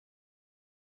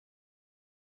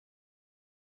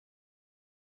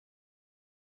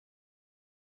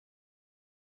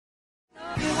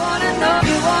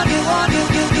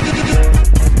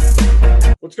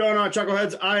What's going on,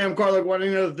 Chuckleheads? I am Carlo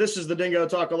Guadagnino. This is the Dingo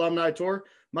Talk Alumni Tour.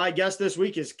 My guest this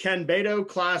week is Ken Beto,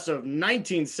 class of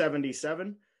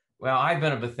 1977. Well, I've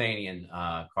been a Bethanian,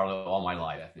 Carlo, all my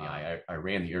life. I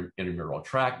ran the intramural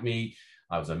track meet.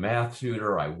 I was a math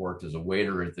tutor. I worked as a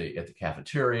waiter at the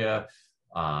cafeteria.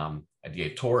 I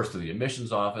gave tours to the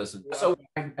admissions office. And so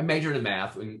I majored in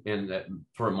math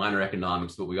for a minor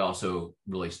economics, but we also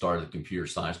really started the computer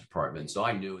science department. So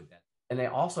I knew that. And they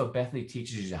also, Bethany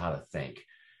teaches you how to think.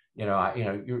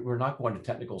 We're not going to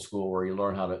technical school where you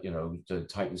learn how to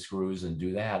tighten screws and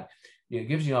do that. It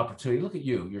gives you an opportunity. Look at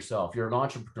you yourself. You're an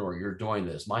entrepreneur. You're doing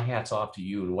this. My hat's off to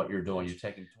you and what you're doing. You're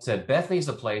taking. Said Bethany's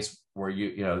a place where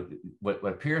what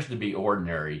appears to be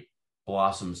ordinary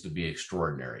blossoms to be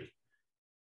extraordinary.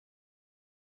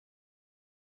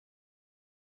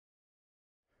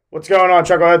 What's going on,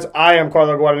 Chuckleheads? I am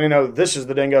Carlo Guadagnino. This is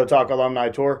the Dingo Talk Alumni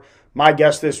Tour. My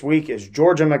guest this week is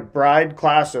Georgia McBride,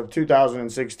 class of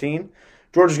 2016.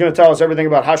 Georgia's going to tell us everything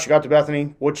about how she got to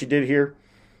Bethany, what she did here,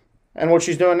 and what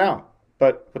she's doing now.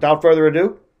 But without further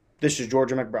ado, this is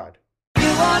Georgia McBride. You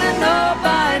want to know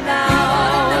by now.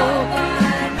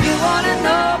 You want to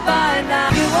know by now.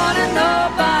 You want to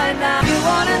know by now. You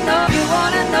want to know. You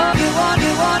want to know. You want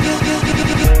to.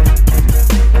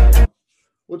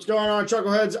 What's going on,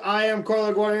 Chuckleheads? I am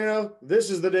Carlo Guadagnino. This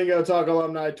is the Dingo Talk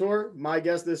Alumni Tour. My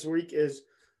guest this week is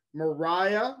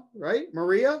Maria, right?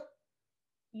 Maria?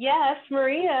 Yes,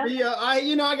 Maria. Maria,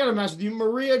 I got to mess with you.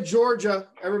 Maria, Georgia.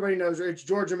 Everybody knows her. It's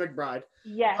Georgia McBride.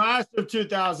 Yes. Class of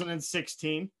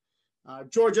 2016.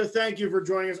 Georgia, thank you for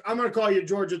joining us. I'm going to call you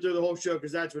Georgia through the whole show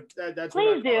because that's what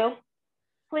Please do.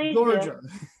 Please Georgia.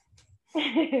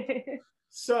 do.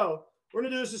 So we're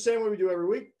going to do this the same way we do every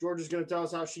week. Georgia's going to tell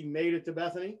us how she made it to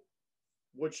Bethany,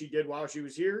 what she did while she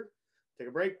was here. Take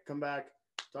a break, come back,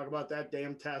 talk about that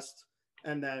damn test,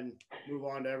 and then move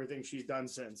on to everything she's done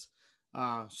since.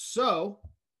 So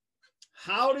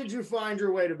how did you find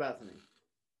your way to Bethany?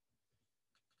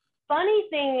 Funny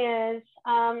thing is,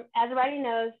 as everybody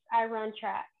knows, I run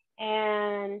track,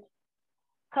 and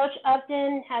Coach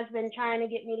Upton has been trying to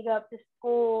get me to go up to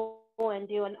school and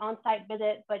do an on-site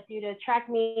visit, but due to track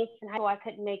meets in high school, I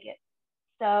couldn't make it.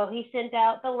 So he sent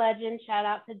out the legend. Shout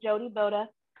out to Jody Boda.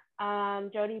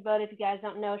 Jody Boda, if you guys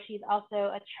don't know, she's also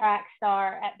a track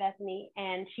star at Bethany,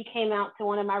 and she came out to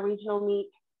one of my regional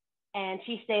meets, and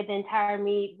she stayed the entire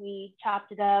meet. We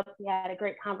chopped it up. We had a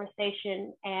great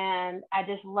conversation, and I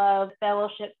just loved the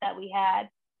fellowship that we had,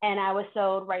 and I was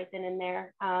sold right then and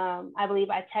there. I believe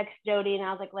I texted Jody, and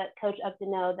I was like, let Coach Upton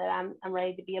know that I'm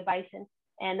ready to be a Bison.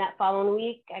 And that following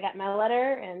week, I got my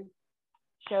letter and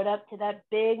showed up to that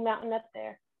big mountain up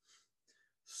there.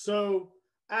 So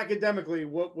academically,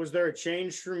 was there a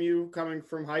change from you coming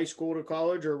from high school to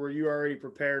college, or were you already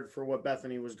prepared for what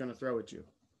Bethany was going to throw at you?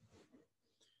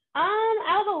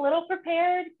 I was a little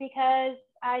prepared because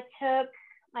I took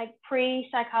like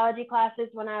pre-psychology classes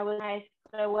when I was in high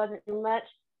school, so it wasn't too much.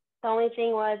 The only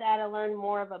thing was I had to learn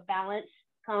more of a balance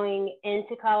going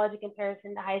into college in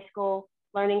comparison to high school,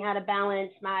 learning how to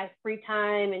balance my free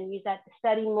time and use that to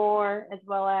study more, as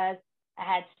well as I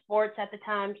had sports at the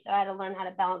time, so I had to learn how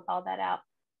to balance all that out.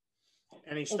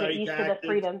 Any study tactics? To the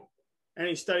freedom.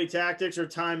 Any study tactics or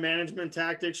time management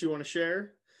tactics you want to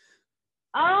share?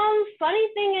 Funny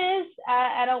thing is,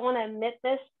 I don't want to admit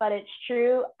this, but it's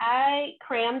true. I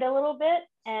crammed a little bit,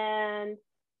 and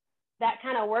that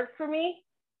kind of worked for me.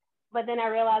 But then I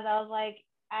realized I was like,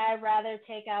 I'd rather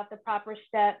take out the proper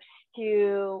steps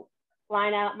to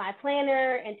line out my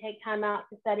planner and take time out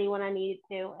to study when I needed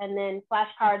to. And then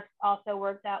flashcards also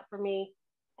worked out for me.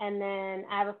 And then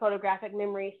I have a photographic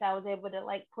memory, so I was able to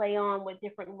like play on with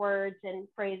different words and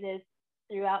phrases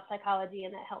throughout psychology,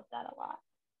 and that helped out a lot.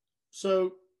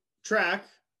 So track,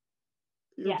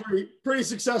 you're pretty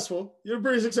successful. You have a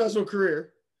pretty successful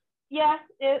career. Yeah,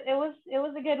 it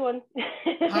was a good one.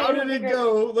 How did it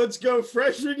go? Let's go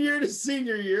freshman year to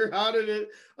senior year. How did it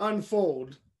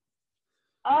unfold?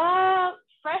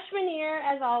 Freshman year,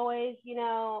 as always,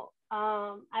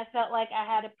 I felt like I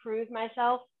had to prove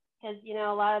myself because,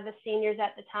 a lot of the seniors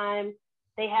at the time,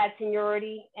 they had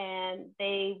seniority and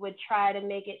they would try to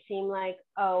make it seem like,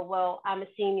 oh, well, I'm a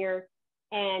senior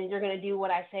and you're going to do what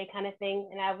I say kind of thing.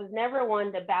 And I was never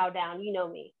one to bow down, you know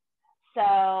me. So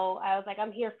I was like,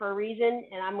 I'm here for a reason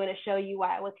and I'm going to show you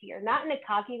why I was here. Not in a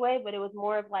cocky way, but it was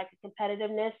more of like a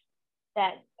competitiveness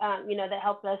that, that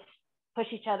helped us push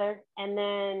each other. And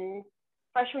then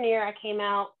freshman year, I came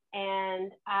out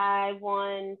and I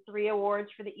won 3 awards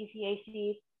for the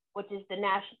ECAC, which is the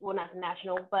national, not the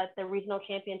national, but the regional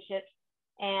championships.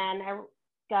 And I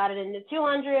got it in the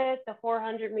 200, the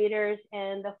 400 meters,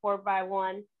 and the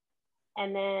 4x1.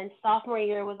 And then sophomore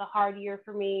year was a hard year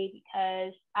for me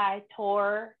because I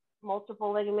tore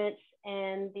multiple ligaments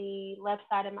in the left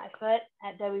side of my foot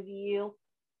at WVU.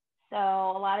 So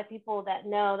a lot of people that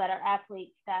know that are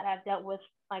athletes that have dealt with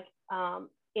like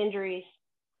injuries,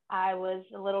 I was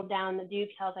a little down the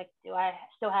dukes. I was like, do I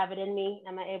still have it in me?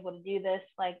 Am I able to do this?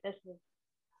 Like this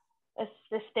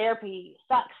therapy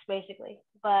sucks basically.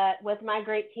 But with my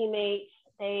great teammates,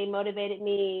 they motivated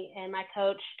me, and my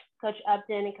coach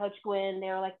Upton and Coach Gwynn, they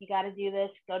were like, you got to do this,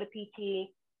 go to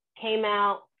PT. Came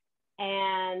out,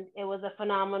 and it was a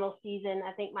phenomenal season.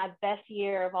 I think my best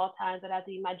year of all time would have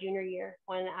to be my junior year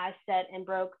when I set and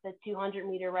broke the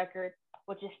 200-meter record,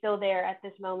 which is still there at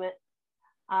this moment.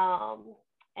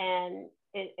 And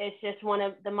it's just one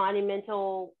of the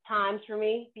monumental times for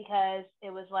me because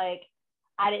it was like,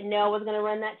 I didn't know I was going to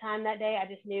run that time that day. I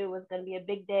just knew it was going to be a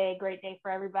big day, a great day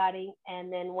for everybody.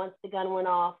 And then once the gun went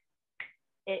off,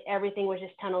 everything was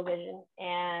just tunnel vision.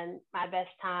 And my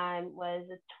best time was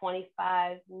a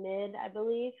 25 mid, I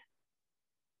believe.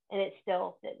 And it's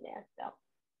still sitting there. So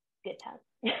good time.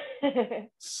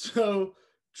 So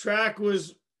track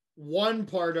was one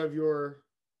part of the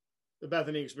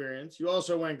Bethany experience. You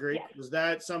also went Greek. Yes. Was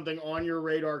that something on your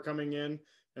radar coming in?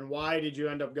 And why did you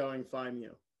end up going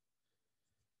FIMU?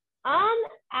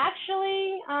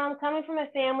 Actually, coming from a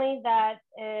family that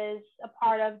is a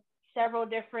part of several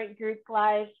different Greek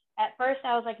lives, at first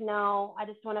I was like, no, I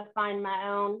just want to find my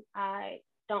own. I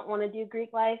don't want to do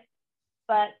Greek life.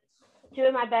 But two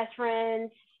of my best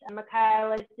friends,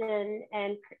 Michaelis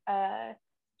and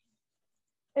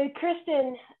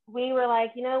Kristen, we were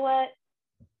like, you know what?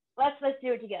 Let's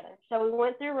do it together. So we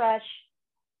went through Rush.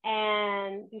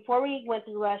 And before we went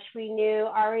through Rush, we knew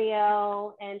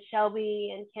Ariel and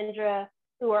Shelby and Kendra,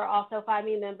 who were also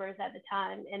FIMU members at the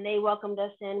time, and they welcomed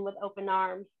us in with open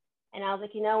arms. And I was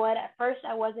like, you know what? At first,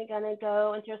 I wasn't going to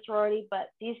go into a sorority, but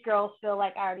these girls feel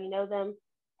like I already know them,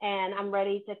 and I'm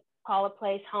ready to call a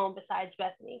place home besides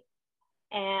Bethany.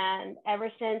 And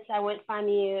ever since I went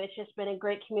FIMU, it's just been a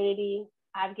great community.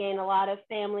 I've gained a lot of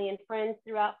family and friends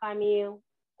throughout FIMU.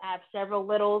 I have several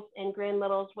littles and grand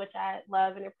littles, which I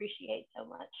love and appreciate so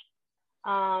much.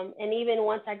 And even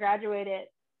once I graduated,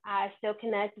 I still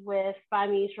connect with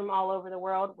FIMUs from all over the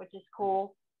world, which is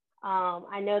cool.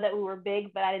 I know that we were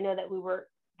big, but I didn't know that we were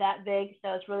that big.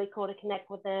 So it's really cool to connect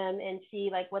with them and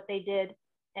see like what they did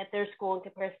at their school in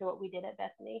comparison to what we did at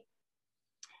Bethany.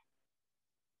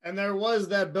 And there was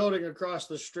that building across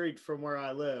the street from where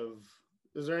I live.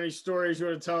 Is there any stories you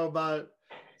want to tell about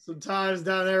some times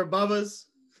down there at Bubba's?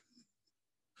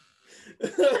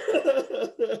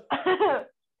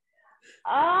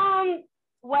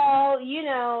 Well, you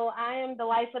know, I am the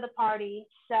life of the party.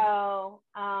 So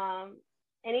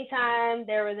anytime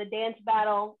there was a dance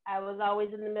battle, I was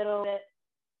always in the middle of it.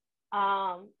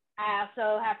 I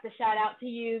also have to shout out to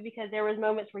you because there was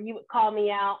moments where you would call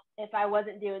me out if I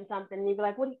wasn't doing something. And you'd be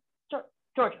like,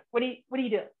 Georgia, what are you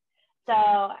doing? So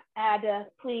I had to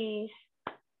please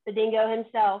the dingo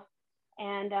himself.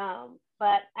 And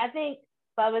but I think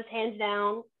Bubba's hands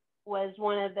down was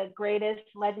one of the greatest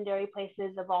legendary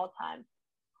places of all time.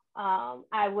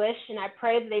 I wish and I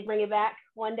pray that they bring it back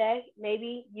one day.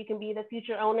 Maybe you can be the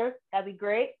future owner. That'd be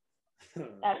great.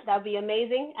 That'd be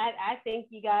amazing. I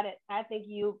think you got it. I think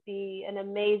you'd be an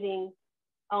amazing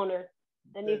owner.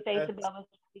 The new face of Bubba's.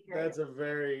 That's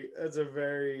a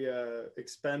very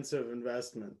expensive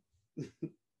investment.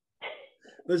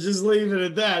 Let's just leave it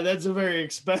at that. That's a very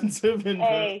expensive investment.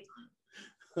 Hey,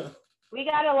 we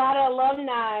got a lot of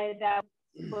alumni that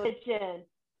pitch in.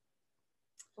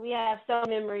 We have some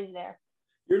memories there.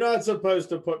 You're not supposed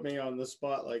to put me on the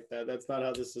spot like that. That's not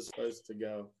how this is supposed to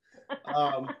go.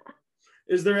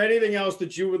 Is there anything else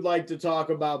that you would like to talk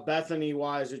about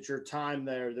Bethany-wise at your time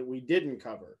there that we didn't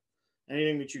cover?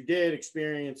 Anything that you did,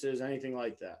 experiences, anything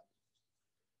like that?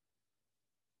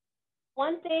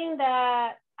 One thing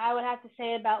that I would have to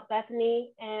say about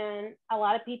Bethany, and a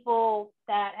lot of people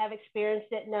that have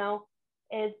experienced it know,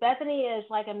 is Bethany is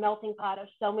like a melting pot of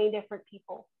so many different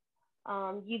people.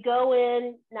 You go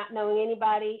in not knowing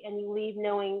anybody, and you leave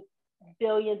knowing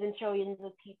billions and trillions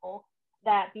of people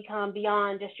that become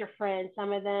beyond just your friends.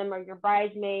 Some of them are your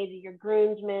bridesmaids, or your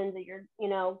groomsmen, or your,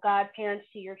 godparents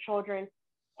to your children.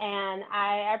 And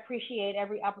I appreciate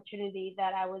every opportunity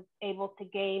that I was able to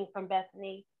gain from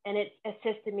Bethany, and it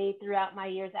assisted me throughout my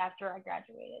years after I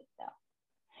graduated. So,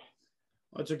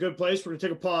 well, it's a good place. We're gonna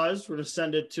take a pause. We're gonna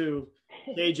send it to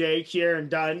KJ, Kier, and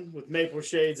Dunn with Maple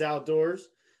Shades Outdoors.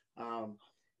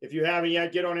 If you haven't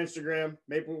yet, get on Instagram,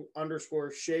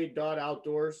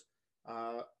 maple_shade.outdoors,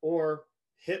 or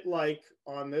hit like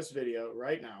on this video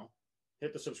right now.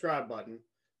 Hit the subscribe button.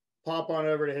 pop on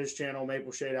over to his channel,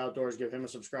 Maple Shade Outdoors. Give him a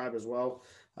subscribe as well.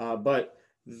 But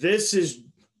this is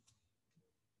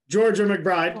Georgia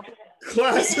McBride,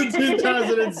 class of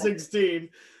 2016.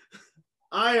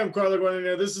 I am Carlo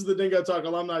Guadagnino. This is the Dingo Talk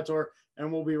Alumni Tour,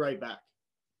 and we'll be right back.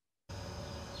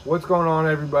 What's going on,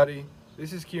 everybody?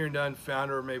 This is Kieran Dunn,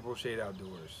 founder of Maple Shade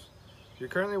Outdoors. You're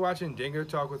currently watching Dingo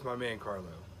Talk with my man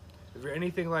Carlo. If you're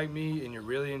anything like me and you're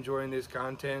really enjoying this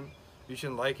content, you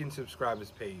should like and subscribe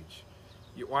his page.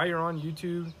 While you're on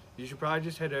YouTube, you should probably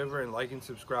just head over and like and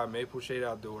subscribe Maple Shade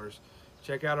Outdoors.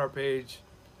 Check out our page,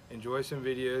 enjoy some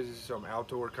videos, some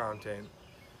outdoor content.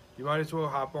 You might as well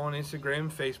hop on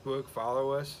Instagram, Facebook,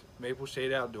 follow us, Maple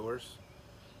Shade Outdoors.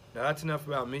 Now that's enough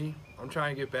about me. I'm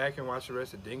trying to get back and watch the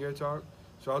rest of Dingo Talk,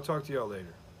 so I'll talk to y'all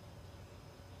later.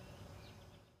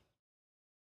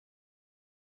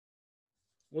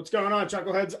 What's going on,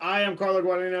 Chuckleheads? I am Carlo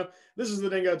Guadagnino. This is the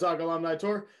Dingo Talk Alumni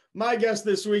Tour. My guest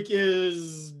this week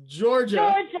is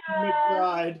Georgia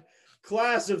McBride,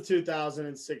 class of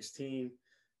 2016.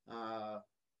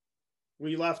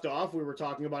 We left off. We were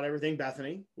talking about everything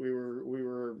Bethany. We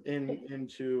were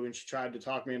into, and she tried to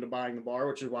talk me into buying the bar,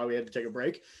 which is why we had to take a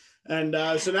break. And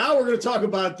so now we're going to talk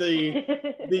about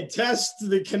the test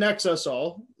that connects us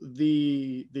all,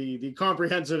 the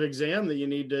comprehensive exam that you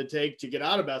need to take to get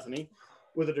out of Bethany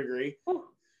with a degree.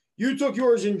 You took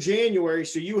yours in January,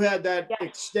 so you had that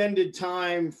extended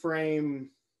time frame,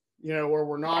 where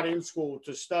we're not in school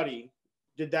to study.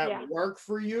 Did that work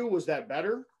for you? Was that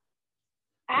better?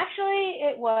 Actually,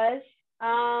 it was.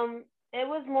 It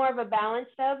was more of a balance,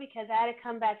 though, because I had to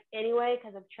come back anyway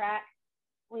because of track.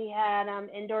 We had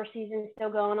indoor season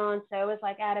still going on, so it was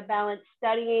like I had to balance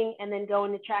studying and then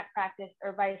going to track practice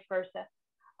or vice versa.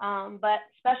 But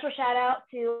special shout out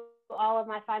to all of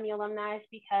my FIME alumni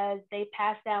because they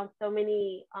passed down so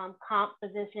many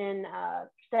composition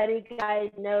study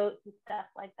guide notes and stuff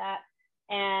like that.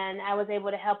 And I was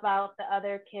able to help out the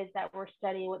other kids that were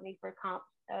studying with me for comp.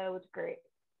 So it was great.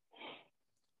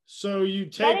 So you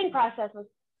take studying process was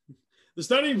the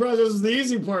studying process is the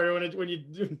easy part when you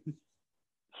do.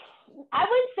 I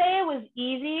wouldn't say it was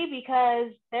easy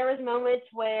because there was moments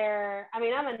where, I'm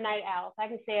a night owl, so I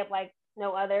can stay up like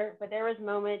no other, but there was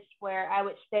moments where I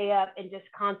would stay up and just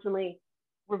constantly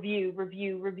review.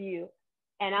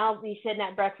 And I'll be sitting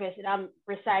at breakfast and I'm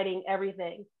reciting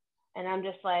everything. And I'm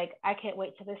just like, I can't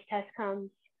wait till this test comes.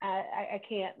 I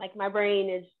can't, like my brain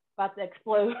is about to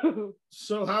explode.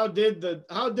 So how did the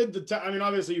test,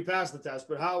 obviously you passed the test,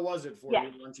 but how was it for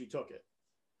you once you took it?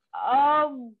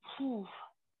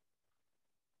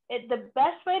 The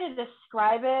best way to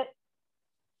describe it,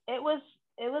 it was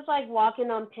like walking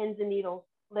on pins and needles,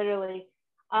 literally.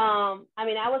 I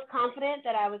was confident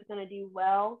that I was going to do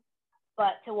well,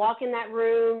 but to walk in that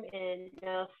room and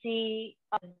see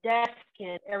a desk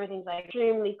and everything's like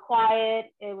extremely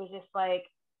quiet, it was just like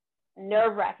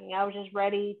nerve-wracking. I was just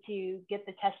ready to get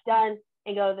the test done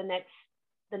and go to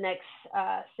the next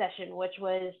session, which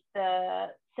was the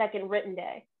second written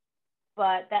day.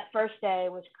 But that first day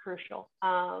was crucial.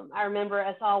 I remember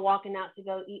us all walking out to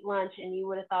go eat lunch, and you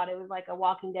would have thought it was like a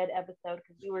Walking Dead episode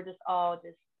because we were just all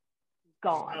just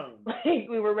gone. Like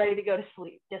we were ready to go to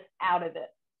sleep, just out of it.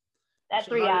 That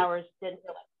 3 hours didn't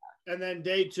feel like that. And then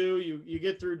day two, you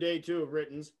get through day two of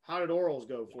writtens. How did orals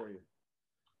go for you?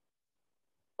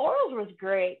 Orals was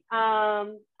great.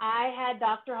 I had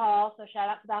Dr. Hall, so shout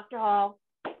out to Dr. Hall,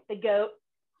 the GOAT.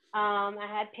 I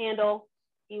had Pandal.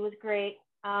 He was great.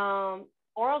 Orals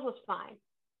was fine.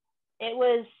 It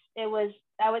was,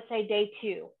 I would say day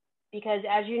two, because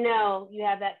as you know, you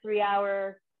have that 3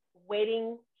 hour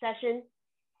waiting session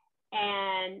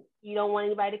and you don't want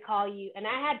anybody to call you. And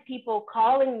I had people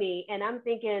calling me and I'm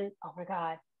thinking, oh my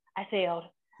God, I failed.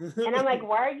 And I'm like,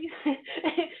 why are you?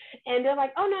 And they're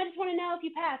like, oh no, I just want to know if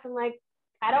you passed. I'm like,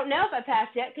 I don't know if I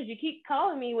passed yet because you keep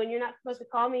calling me when you're not supposed to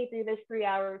call me through this 3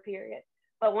 hour period.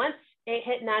 But once it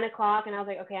hit 9 o'clock and I was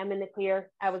like, okay, I'm in the clear.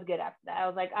 I was good after that. I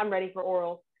was like, I'm ready for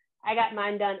orals. I got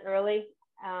mine done early.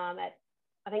 I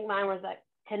think mine was like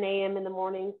 10 a.m. in the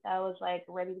morning. So I was like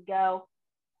ready to go.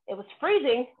 It was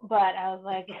freezing, but I was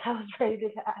like, I was ready to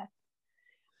pass.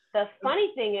 The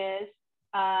funny thing is,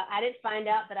 I didn't find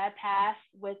out that I passed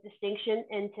with distinction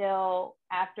until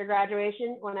after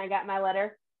graduation when I got my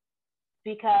letter,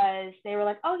 because they were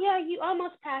like, oh yeah, you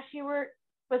almost passed. You were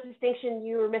with distinction,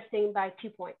 you were missing by 2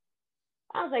 points.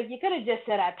 I was like, you could have just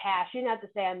said I passed. You didn't have to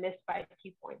say I missed by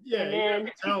 2 points. Yeah, and you then,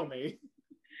 have to tell me.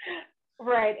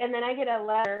 Right, and then I get a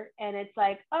letter and it's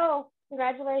like, oh,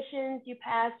 congratulations, you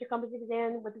passed your composite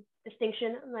exam with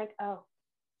distinction. I'm like, oh,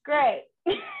 great.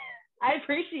 I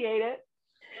appreciate it.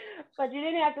 But you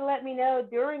didn't have to let me know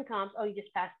during comps. Oh, you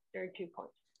just passed during 2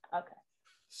 points. Okay.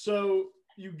 So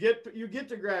you get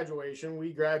to graduation.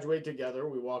 We graduate together.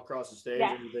 We walk across the stage.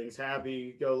 Yeah. Everything's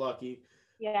happy, go lucky.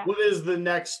 Yeah. What is the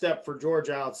next step for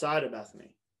Georgia outside of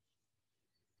Bethany?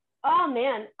 Oh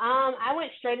man, I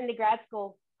went straight into grad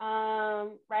school.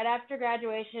 Right after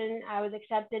graduation, I was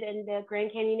accepted into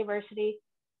Grand Canyon University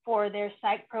for their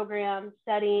psych program,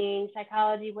 studying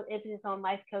psychology with emphasis on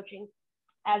life coaching.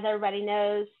 As everybody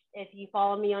knows, if you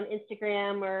follow me on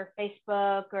Instagram or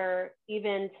Facebook or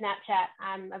even Snapchat,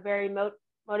 I'm a very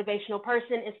motivational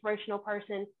person, inspirational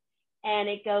person, and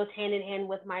it goes hand in hand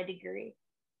with my degree.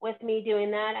 With me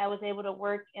doing that, I was able to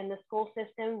work in the school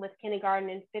system with kindergarten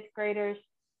and fifth graders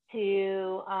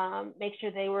to make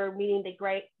sure they were meeting the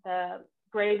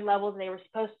grade levels they were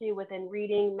supposed to within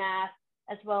reading, math,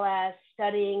 as well as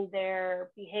studying their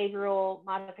behavioral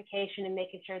modification and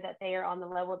making sure that they are on the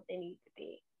level that they need to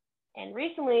be. And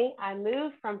recently, I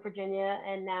moved from Virginia,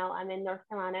 and now I'm in North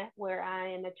Carolina, where I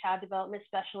am a child development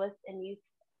specialist and youth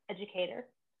educator.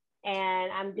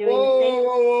 And I'm doing the same.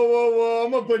 Whoa.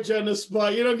 I'm going to put you on the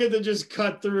spot. You don't get to just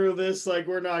cut through this like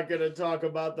we're not going to talk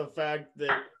about the fact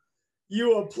that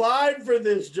you applied for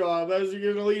this job as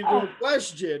you're going to lead to a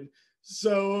question.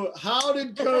 So how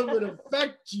did COVID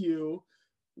affect you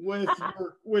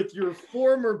with your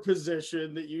former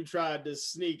position that you tried to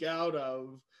sneak out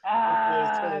of?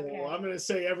 Okay. I'm going to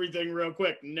say everything real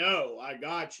quick. No, I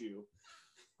got you.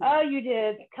 Oh, you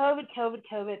did. COVID,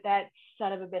 that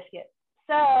son of a biscuit.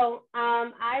 So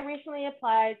I recently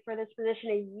applied for this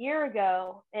position a year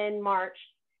ago in March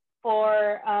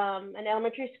for an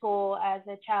elementary school as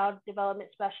a child development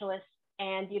specialist.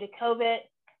 And due to COVID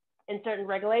and certain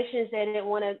regulations, they didn't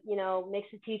want to, mix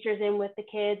the teachers in with the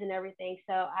kids and everything.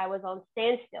 So I was on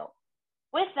standstill.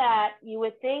 With that, you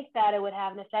would think that it would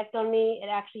have an effect on me. It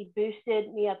actually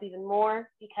boosted me up even more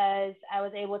because I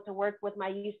was able to work with my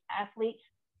youth athletes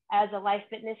as a life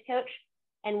fitness coach.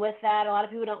 And with that, a lot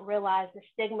of people don't realize the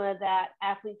stigma that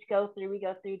athletes go through. We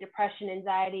go through depression,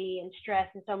 anxiety, and stress,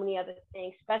 and so many other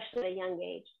things, especially at a young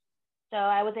age. So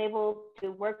I was able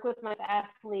to work with my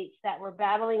athletes that were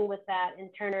battling with that and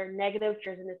turn their negative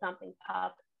into something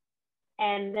positive.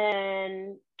 And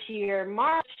then to your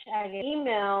March, I get an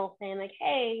email saying like,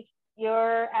 hey,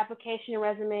 your application and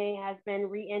resume has been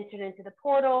re-entered into the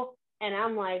portal. And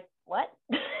I'm like, what?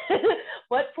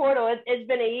 What portal? It's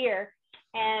been a year.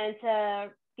 And to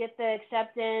get the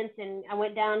acceptance, and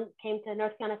I came to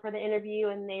North Carolina for the interview,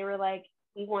 and they were like,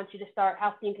 we want you to start.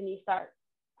 How soon can you start?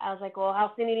 I was like, well,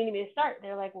 how soon do you need me to start?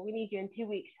 They're like, well, we need you in 2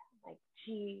 weeks. I'm like,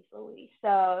 geez Louise. So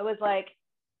it was like,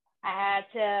 I had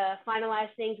to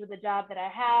finalize things with the job that I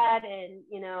had and,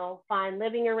 find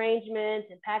living arrangements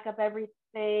and pack up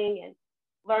everything and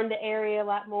learn the area a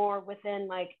lot more within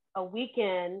like a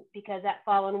weekend, because that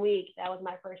following week, that was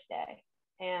my first day.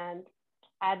 And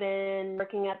I've been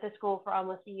working at the school for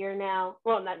almost a year now.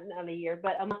 Well, not a year,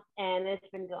 but a month, and it's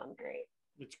been going great.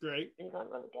 It's great. It's been going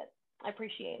really good. I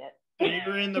appreciate it. And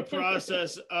you're in the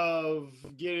process of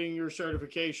getting your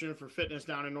certification for fitness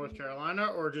down in North Carolina,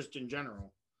 or just in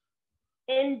general?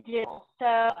 In general. So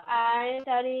I'm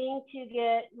studying to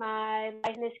get my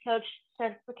fitness coach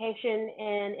certification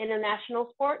in international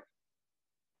sports,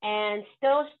 and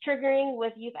still triggering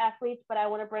with youth athletes, but I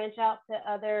want to branch out to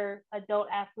other adult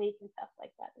athletes and stuff like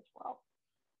that as well.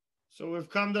 So we've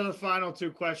come to the final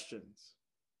two questions.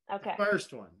 Okay. The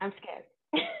first one. I'm scared.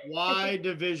 Why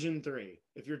Division III?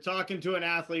 If you're talking to an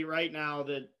athlete right now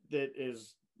that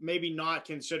is maybe not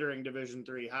considering Division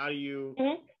III, how do you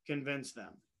convince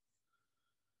them?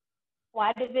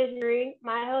 Why Division III?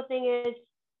 My whole thing is,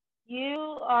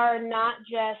 you are not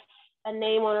just a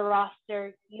name on a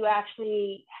roster. You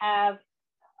actually have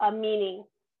a meaning.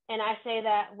 And I say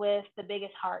that with the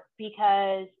biggest heart,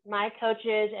 because my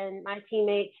coaches and my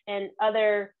teammates and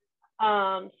other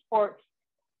sports,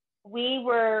 we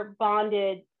were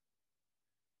bonded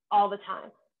all the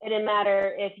time. It didn't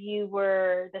matter if you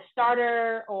were the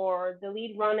starter or the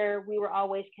lead runner, we were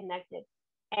always connected.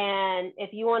 And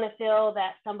if you want to feel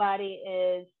that somebody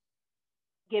is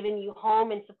giving you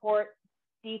home and support,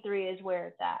 D3 is where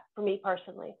it's at for me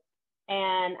personally.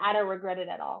 And I don't regret it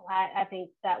at all. I think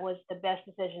that was the best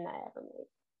decision I ever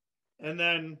made. And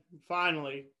then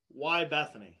finally, why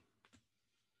Bethany?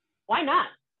 Why not?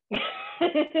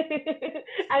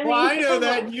 I know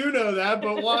that, and you know that,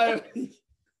 but why?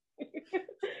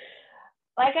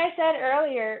 Like I said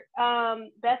earlier,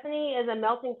 Bethany is a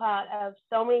melting pot of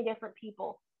so many different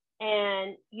people,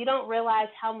 and you don't realize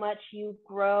how much you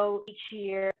grow each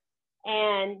year.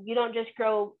 And you don't just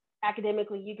grow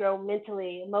academically, you grow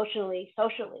mentally, emotionally,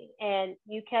 socially, and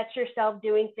you catch yourself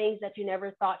doing things that you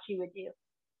never thought you would do.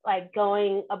 like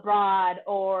going abroad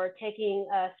or taking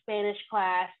a Spanish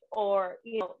class or,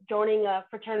 joining a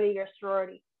fraternity or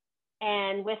sorority.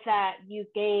 And with that, you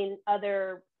gain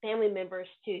other family members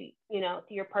to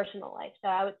your personal life. So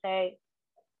I would say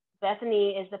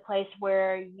Bethany is the place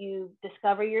where you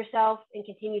discover yourself and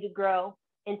continue to grow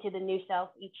into the new self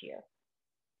each year.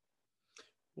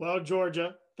 Well,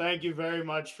 Georgia, thank you very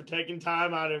much for taking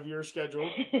time out of your schedule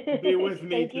to be with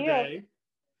me today.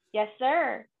 Yes,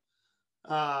 sir.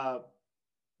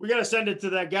 We got to send it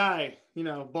to that guy,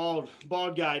 bald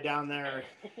guy down there,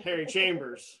 Harry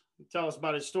Chambers. Tell us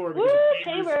about his store.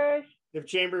 Because if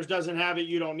Chambers doesn't have it,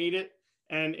 you don't need it.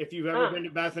 And if you've ever been to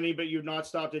Bethany, but you've not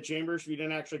stopped at Chambers, you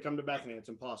didn't actually come to Bethany. It's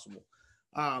impossible.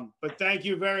 But thank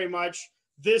you very much.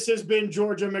 This has been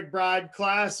Georgia McBride,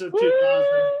 class of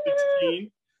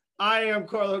 2016. I am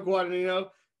Carlo Guadagnino.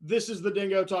 This is the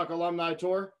Dingo Talk Alumni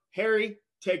Tour. Harry,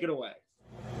 take it away.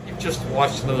 You've just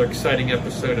watched another exciting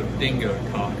episode of Dingo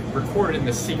Talk, recorded in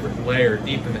the secret lair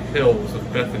deep in the hills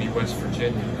of Bethany, West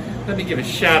Virginia. Let me give a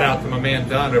shout out to my man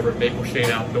Don over at Maple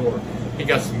Shade Outdoor. He's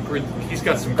got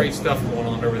some great stuff going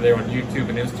on over there on YouTube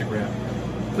and Instagram.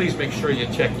 Please make sure you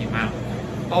check him out.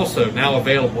 Also, now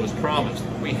available as promised,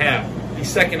 we have the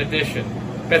second edition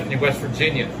Bethany, West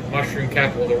Virginia Mushroom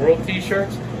Capital of the World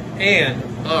t-shirts and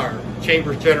our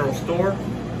Chambers General Store.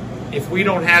 If we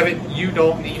don't have it, you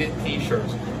don't need it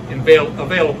t-shirts.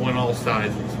 Available in all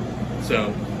sizes.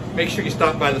 So make sure you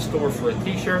stop by the store for a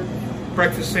t-shirt,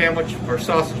 breakfast sandwich, or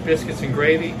sausage, biscuits, and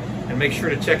gravy, and make sure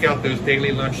to check out those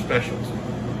daily lunch specials.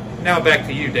 Now back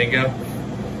to you, Dingo.